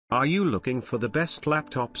Are you looking for the best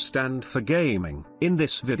laptop stand for gaming? In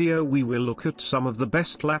this video we will look at some of the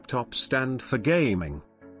best laptop stand for gaming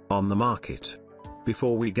on the market.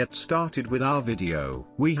 Before we get started with our video,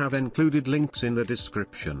 we have included links in the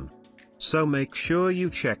description. So make sure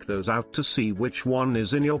you check those out to see which one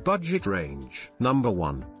is in your budget range. Number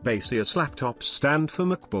 1. Baseus Laptop Stand for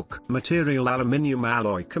Macbook. Material Aluminium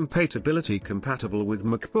alloy compatibility compatible with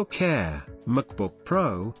MacBook Air, MacBook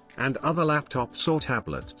Pro, and other laptops or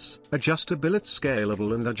tablets. Adjustability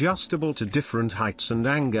scalable and adjustable to different heights and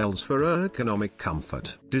angles for ergonomic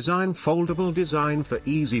comfort. Design foldable design for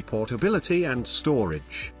easy portability and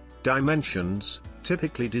storage. Dimensions,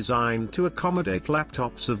 typically designed to accommodate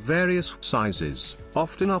laptops of various sizes,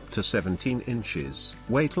 often up to 17 inches.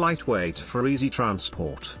 Weight lightweight for easy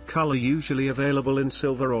transport. Color usually available in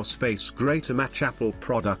silver or space gray to match Apple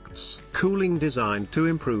products. Cooling designed to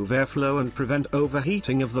improve airflow and prevent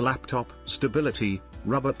overheating of the laptop. Stability,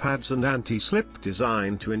 rubber pads and anti-slip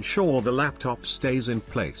designed to ensure the laptop stays in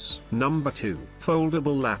place. Number 2.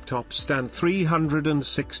 Foldable laptop stand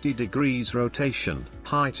 360 degrees rotation,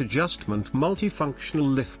 height adjustment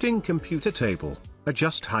multifunctional lifting computer table.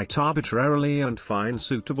 Adjust height arbitrarily and find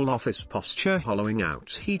suitable office posture. Hollowing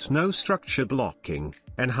out heat, no structure blocking.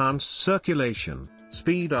 Enhance circulation,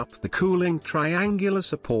 speed up the cooling. Triangular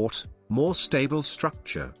support, more stable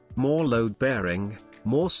structure, more load bearing,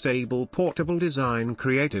 more stable portable design.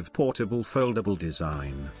 Creative portable foldable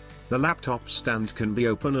design. The laptop stand can be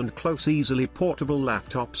open and close easily. Portable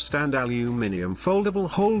laptop stand aluminium foldable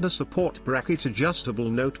holder support bracket adjustable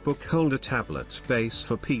notebook holder tablet base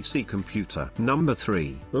for PC computer. Number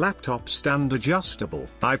 3. Laptop stand adjustable.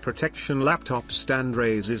 Eye protection laptop stand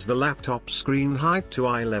raises the laptop screen height to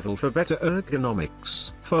eye level for better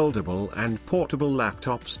ergonomics. Foldable and portable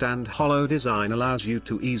laptop stand hollow design allows you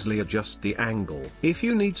to easily adjust the angle. If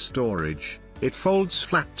you need storage, it folds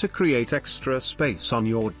flat to create extra space on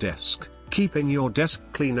your desk, keeping your desk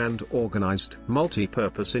clean and organized.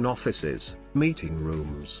 Multi-purpose in offices, meeting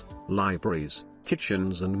rooms, libraries,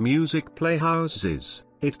 kitchens and music playhouses.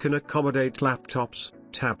 It can accommodate laptops,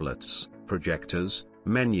 tablets, projectors,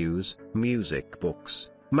 menus, music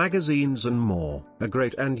books, magazines and more. A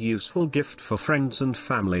great and useful gift for friends and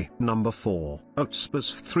family. Number 4.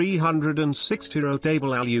 Oatsbasf 360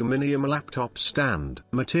 Rotable Aluminium Laptop Stand.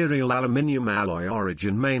 Material Aluminium alloy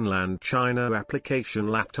origin mainland China. Application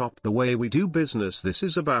laptop. The way we do business. This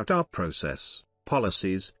is about our process,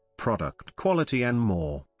 policies, product quality and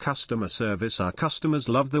more. Customer service. Our customers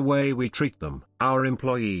love the way we treat them. Our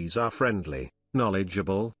employees are friendly,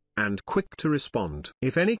 knowledgeable, and quick to respond.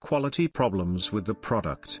 If any quality problems with the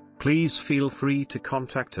product, please feel free to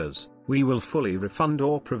contact us. We will fully refund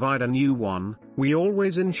or provide a new one. We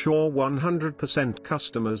always ensure 100%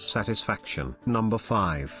 customers' satisfaction. Number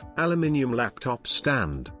 5. Aluminium laptop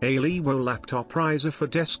stand. A Levo laptop riser for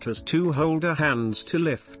desk has 2 holder hands to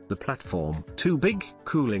lift the platform. 2 big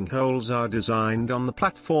cooling holes are designed on the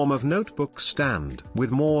platform of notebook stand.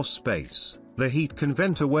 With more space, the heat can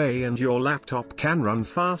vent away and your laptop can run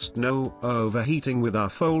fast. No overheating with our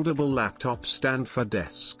foldable laptop stand for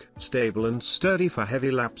desk. Stable and sturdy for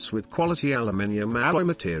heavy laps with quality aluminium alloy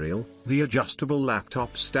material. The adjustable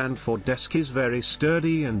laptop stand for desk is very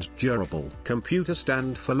sturdy and durable. Computer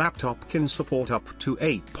stand for laptop can support up to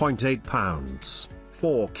 8.8 pounds,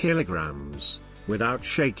 4 kilograms. Without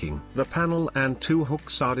shaking. The panel and 2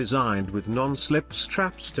 hooks are designed with non-slip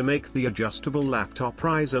straps to make the adjustable laptop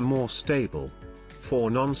riser more stable. 4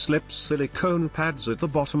 non-slip silicone pads at the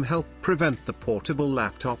bottom help prevent the portable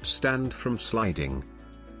laptop stand from sliding.